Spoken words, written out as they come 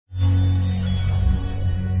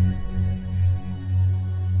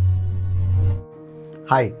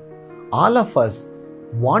Hi, all of us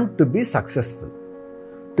want to be successful.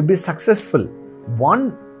 To be successful,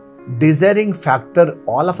 one desiring factor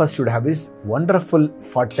all of us should have is wonderful,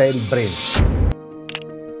 fertile brain.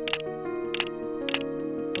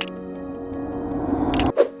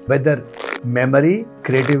 Whether memory,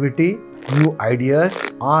 creativity, new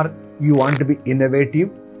ideas, or you want to be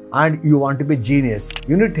innovative and you want to be genius,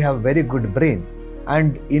 you need to have a very good brain.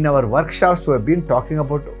 And in our workshops, we have been talking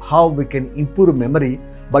about how we can improve memory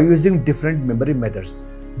by using different memory methods.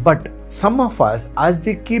 But some of us, as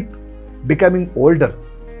we keep becoming older,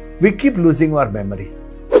 we keep losing our memory.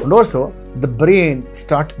 And also, the brain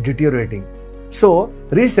starts deteriorating. So,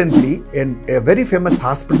 recently, in a very famous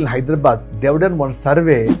hospital in Hyderabad, they have done one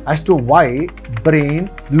survey as to why brain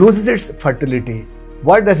loses its fertility.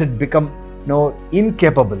 Why does it become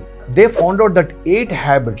incapable? They found out that 8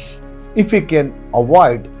 habits, if you can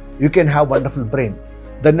avoid, you can have wonderful brain.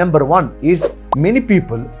 The number one is many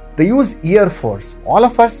people, they use earphones. All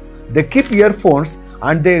of us, they keep earphones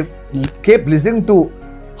and they keep listening to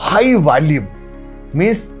high volume.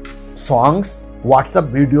 Means songs,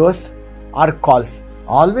 WhatsApp videos or calls.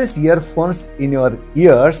 Always earphones in your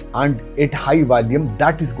ears and at high volume,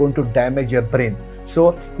 that is going to damage your brain.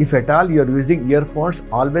 So if at all you are using earphones,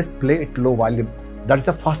 always play at low volume. That's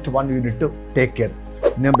the first one you need to take care.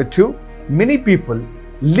 Number 2, many people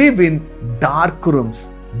live in dark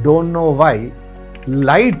rooms. Don't know why.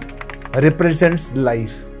 Light represents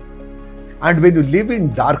life. And when you live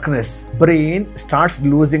in darkness, brain starts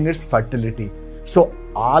losing its fertility. So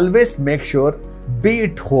always make sure, be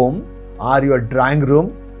it home or your drawing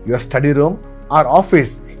room, your study room or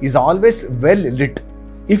office is always well lit.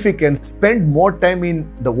 If you can spend more time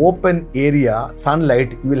in the open area,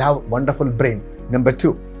 sunlight, you will have wonderful brain. Number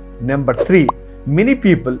 2. Number 3, many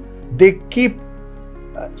people, they keep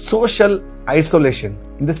social isolation.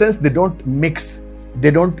 In the sense, they don't mix,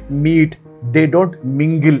 they don't meet, they don't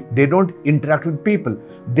mingle, they don't interact with people.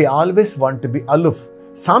 They always want to be aloof.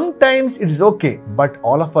 Sometimes it is okay, but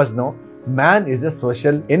all of us know man is a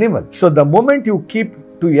social animal. So the moment you keep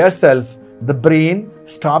to yourself, the brain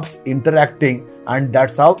stops interacting and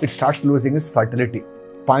that's how it starts losing its fertility.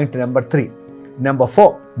 Point number 3. Number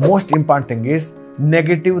 4, most important thing is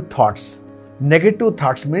negative thoughts. Negative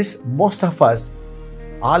thoughts means most of us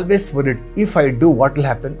always worried, if I do, what will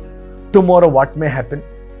happen? Tomorrow what may happen?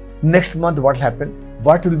 Next month what will happen?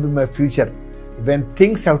 What will be my future? When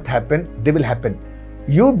things have to happen, they will happen.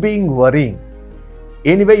 You being worrying,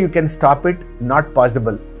 anyway you can stop it, not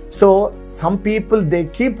possible. So some people, they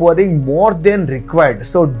keep worrying more than required.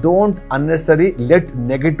 So don't unnecessarily let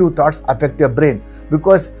negative thoughts affect your brain,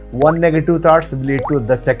 because one negative thoughts will lead to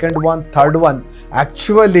the second one, third one.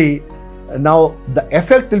 Actually, now the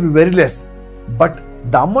effect will be very less, but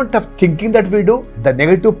the amount of thinking that we do, the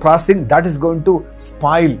negative processing, that is going to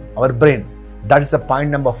spoil our brain. That is the point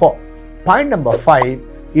number 4. Point number 5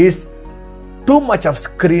 is too much of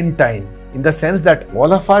screen time. In the sense that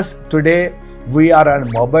all of us today, we are on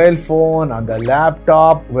mobile phone, on the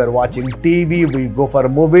laptop, we are watching TV, we go for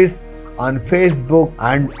movies, on Facebook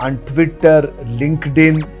and on Twitter,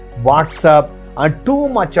 LinkedIn, WhatsApp, and too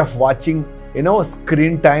much of watching,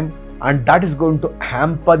 screen time, and that is going to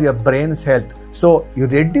hamper your brain's health. So you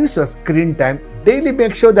reduce your screen time. Daily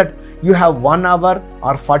make sure that you have 1 hour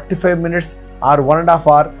or 45 minutes or 1.5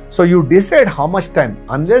 hours. So you decide how much time.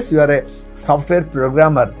 Unless you are a software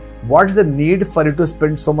programmer, what is the need for you to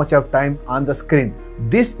spend so much of time on the screen?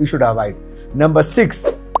 This you should avoid. Number 6,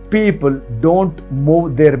 people don't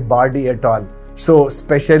move their body at all. So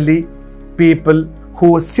especially people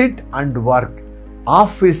who sit and work,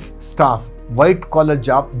 office staff, white collar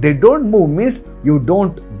job, they don't move. Means you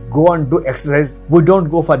don't go and do exercise, we don't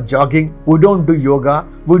go for jogging, we don't do yoga,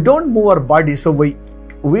 we don't move our body. So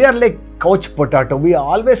we are like couch potato. We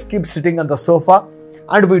always keep sitting on the sofa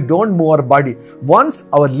and we don't move our body. Once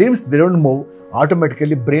our limbs, they don't move,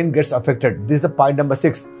 automatically brain gets affected. This is point number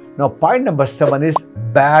 6. Now point number 7 is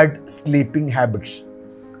bad sleeping habits.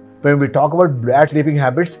 When we talk about bad sleeping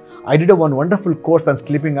habits, I did one wonderful course on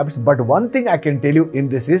sleeping habits, but one thing I can tell you in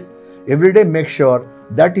this is, every day make sure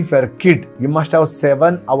that if you are a kid, you must have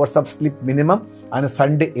 7 hours of sleep minimum, and a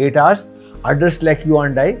Sunday 8 hours. Adults like you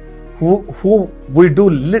and I, who will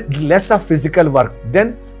do less of physical work,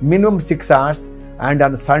 then minimum 6 hours, and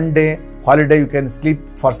on Sunday, holiday, you can sleep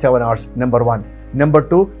for 7 hours, number 1. Number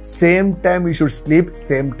 2, same time you should sleep,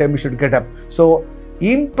 same time you should get up. So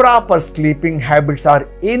improper sleeping habits or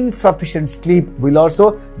insufficient sleep will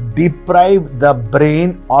also deprive the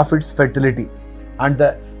brain of its fertility. And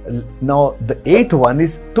now the 8th one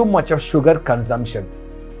is too much of sugar consumption.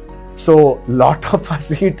 So lot of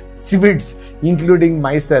us eat sweets, including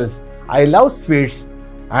myself. I love sweets,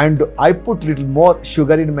 and I put little more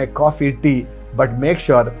sugar in my coffee, tea, but make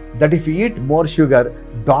sure that if you eat more sugar,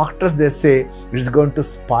 doctors they say it's going to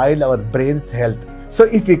spoil our brain's health. So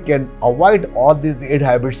if you can avoid all these 8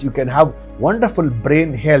 habits, you can have wonderful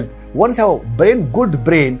brain health. Once you have good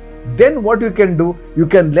brain, then what you can do, you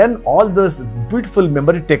can learn all those beautiful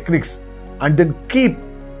memory techniques and then keep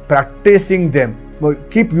practicing them,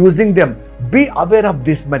 keep using them. Be aware of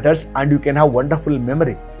these methods and you can have wonderful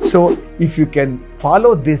memory. So if you can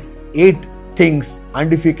follow these 8 things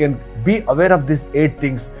and if you can be aware of these 8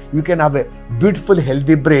 things, you can have a beautiful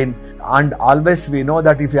healthy brain. And always we know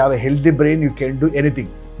that if you have a healthy brain, you can do anything.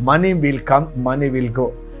 Money will come, money will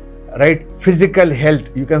go, right? Physical health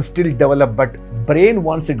you can still develop, but brain,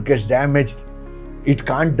 once it gets damaged, it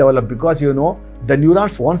can't develop, because you know the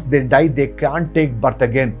neurons, once they die, they can't take birth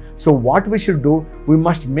again. So what we should do, we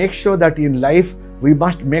must make sure that in life, we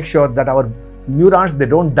must make sure that our neurons, they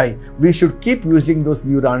don't die. We should keep using those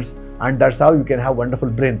neurons, and that's how you can have wonderful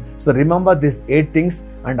brain. So remember these 8 things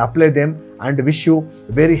and apply them, and wish you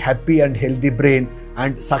very happy and healthy brain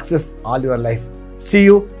and success all your life. See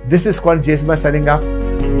you. This is Squadron Leader Jayasimha signing off.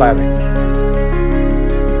 Bye bye.